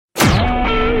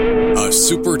a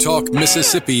SuperTalk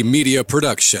Mississippi media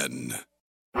production.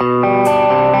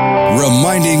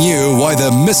 Reminding you why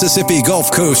the Mississippi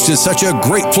Gulf Coast is such a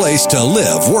great place to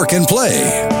live, work, and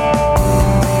play.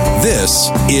 This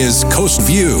is Coast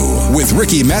View with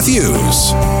Ricky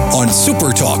Matthews on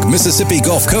SuperTalk Mississippi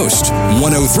Gulf Coast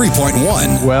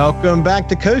 103.1. Welcome back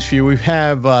to Coast View. We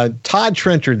have Todd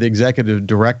Trenchard, the executive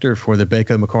director for the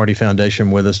Bako McCarty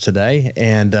Foundation, with us today,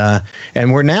 and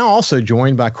we're now also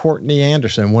joined by Courtney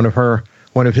Anderson, one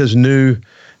of his new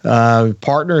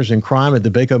partners in crime at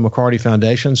the Bako McCarty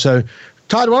Foundation. So,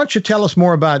 Todd, why don't you tell us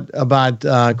more about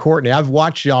Courtney? I've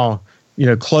watched y'all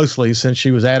closely since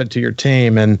she was added to your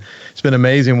team, and it's been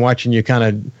amazing watching you kind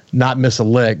of not miss a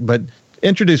lick. But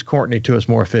introduce Courtney to us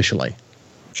more officially.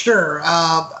 Sure.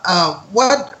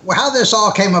 How this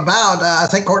all came about, I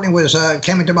think Courtney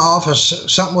came into my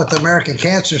office something with the American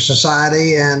Cancer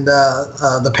Society, and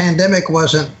the pandemic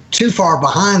wasn't too far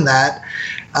behind that.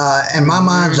 And my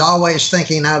mind's always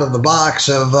thinking out of the box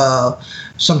of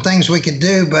some things we could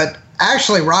do, but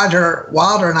actually, Roger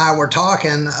Wilder and I were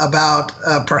talking about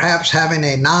perhaps having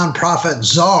a nonprofit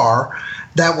czar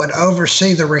that would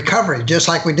oversee the recovery, just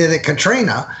like we did at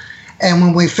Katrina. And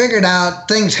when we figured out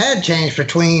things had changed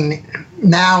between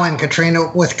now and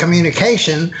Katrina with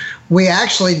communication, we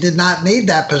actually did not need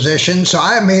that position. So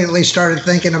I immediately started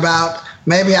thinking about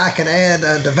maybe I could add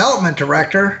a development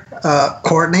director,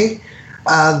 Courtney,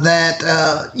 that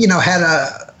had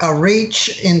a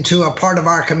reach into a part of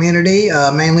our community,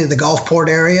 mainly the Gulfport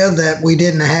area, that we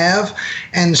didn't have.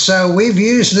 And so we've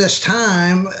used this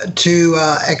time to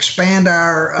expand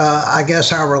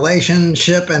our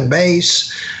relationship and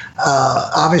base.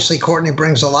 Obviously, Courtney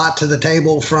brings a lot to the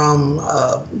table from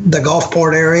the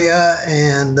Gulfport area,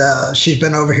 and she's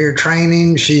been over here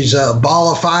training. She's a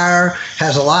ball of fire,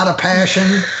 has a lot of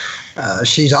passion.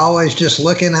 She's always just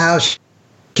looking how she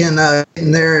can get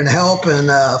in there and help,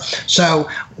 and so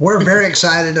we're very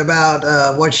excited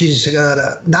about what she's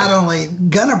not only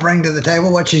gonna bring to the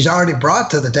table, what she's already brought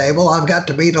to the table. I've got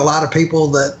to meet a lot of people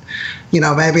that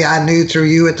maybe I knew through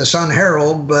you at the Sun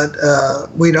Herald, but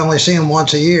we'd only see them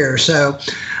once a year. So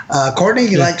Courtney,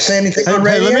 you like to say anything on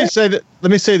radio?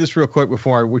 Let me say this real quick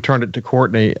before we turn it to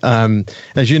Courtney.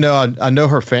 As you know, I know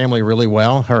her family really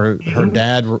well. Her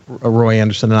dad, Roy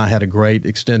Anderson, and I had a great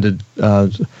extended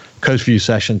Coast View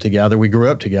session together. We grew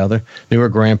up together, knew her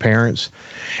grandparents.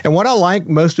 And what I like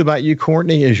most about you,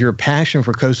 Courtney, is your passion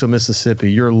for coastal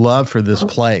Mississippi, your love for this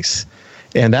place.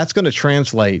 And that's going to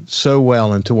translate so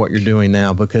well into what you're doing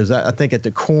now, because I think at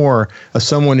the core of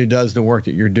someone who does the work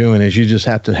that you're doing is you just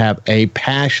have to have a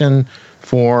passion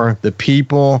for the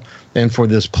people and for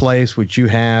this place, which you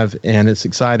have, and it's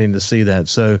exciting to see that.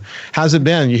 So how's it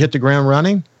been? You hit the ground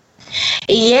running?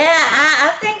 Yeah,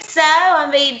 I think so. I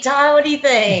mean, Todd, what do you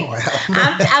think?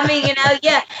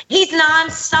 He's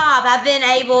nonstop. I've been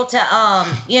able to,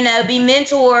 be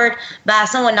mentored by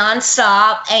someone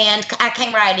nonstop, and I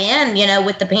came right in,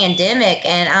 with the pandemic,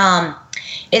 and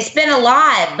it's been a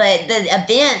lot, but the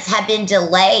events have been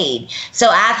delayed. So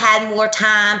I've had more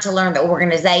time to learn the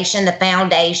organization, the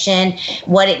foundation,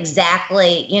 what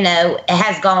exactly,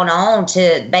 has gone on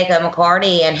to Bako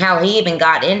McCarty and how he even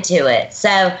got into it.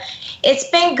 So it's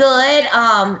been good.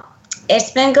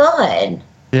 It's been good.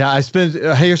 Yeah,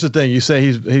 here's the thing. You say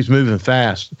he's moving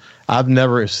fast. I've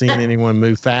never seen anyone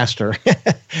move faster.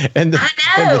 I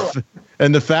know.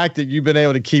 And the fact that you've been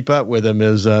able to keep up with them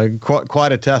is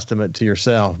quite a testament to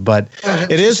yourself. But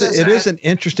it is an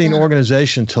interesting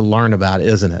organization to learn about,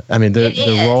 isn't it? I mean,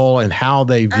 the role and how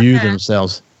they view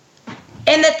themselves.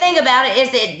 And the thing about it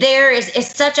is that there is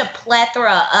such a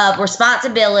plethora of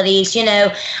responsibilities.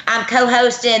 I'm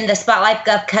co-hosting the Spotlight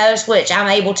Gulf Coast, which I'm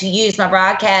able to use my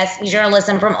broadcast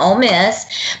journalism from Ole Miss,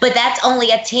 but that's only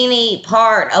a teeny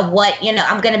part of what,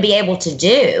 I'm going to be able to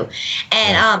do.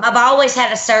 And I've always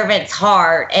had a servant's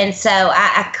heart, and so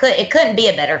it couldn't be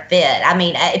a better fit. I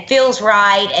mean, it feels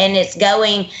right, and it's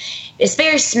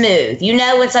very smooth.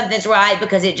 When something's right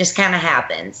because it just kind of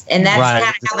happens, and that's kind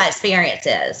of how my experience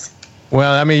is.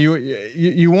 Well, I mean,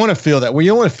 you want to feel that. Well,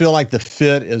 you want to feel like the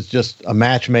fit is just a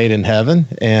match made in heaven,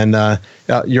 and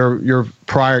your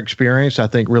prior experience, I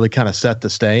think, really kind of set the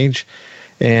stage,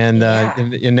 and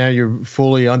now you're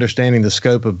fully understanding the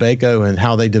scope of Bako and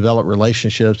how they develop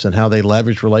relationships and how they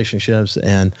leverage relationships,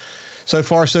 and so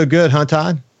far so good, huh,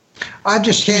 Todd? I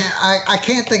just can't. I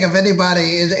can't think of anybody.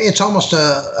 It's almost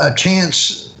a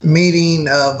chance meeting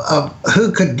of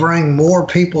who could bring more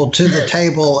people to the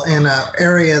table in an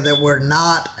area that we're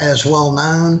not as well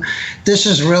known. This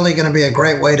is really going to be a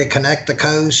great way to connect the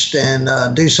coast and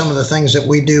do some of the things that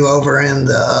we do over in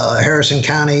the Harrison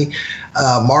County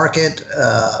market.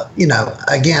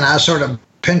 Again, I sort of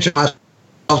pinch myself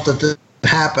that this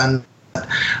happened.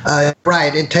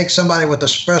 Right, it takes somebody with a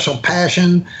special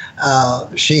passion.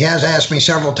 She has asked me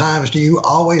several times, do you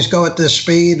always go at this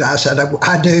speed? I said,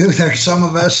 I do. There's some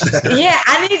of us that yeah,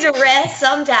 I need to rest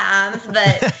sometimes,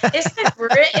 but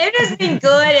it has been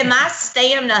good, and my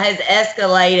stamina has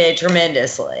escalated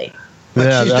tremendously.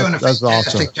 But she's doing a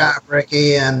fantastic job,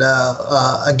 Ricky. And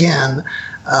again,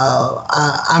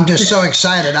 I'm just so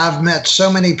excited. I've met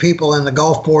so many people in the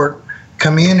Gulfport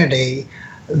community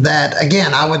that,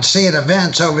 again, I would see at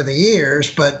events over the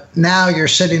years, but now you're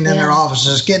sitting in their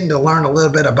offices getting to learn a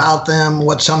little bit about them,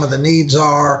 what some of the needs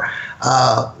are.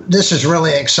 This is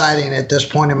really exciting at this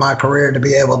point in my career to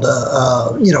be able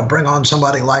to, bring on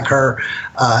somebody like her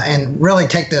and really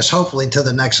take this hopefully to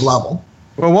the next level.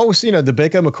 Well, what was, the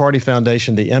Baco McCarty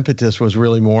Foundation, the impetus was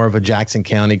really more of a Jackson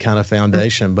County kind of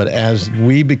foundation. But as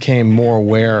we became more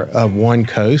aware of One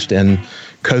Coast and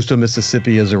coastal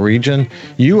Mississippi as a region,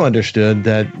 you understood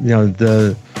that,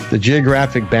 the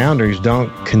geographic boundaries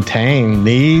don't contain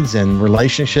needs and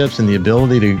relationships and the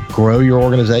ability to grow your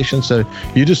organization. So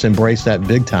you just embrace that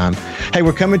big time. Hey,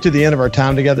 we're coming to the end of our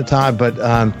time together, Todd, but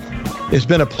it's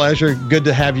been a pleasure. Good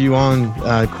to have you on,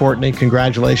 Courtney.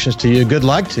 Congratulations to you. Good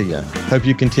luck to you. Hope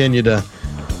you continue to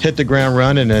hit the ground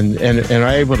running and are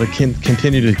able to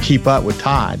continue to keep up with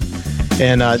Todd.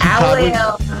 And I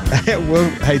will.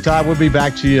 Hey, Todd, we'll be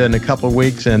back to you in a couple of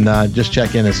weeks and just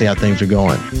check in and see how things are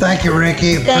going. Thank you,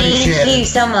 Ricky. Appreciate it. Thank you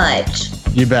so much.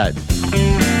 You bet.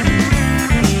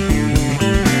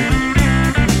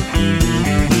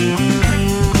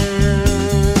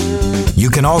 You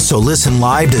can also listen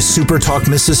live to Super Talk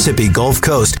Mississippi Gulf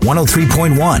Coast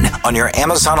 103.1 on your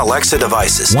Amazon Alexa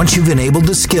devices. Once you've enabled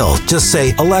the skill, just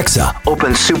say, Alexa,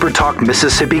 open Super Talk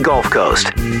Mississippi Gulf Coast.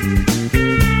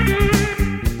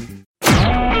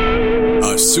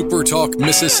 A Super Talk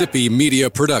Mississippi media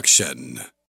production.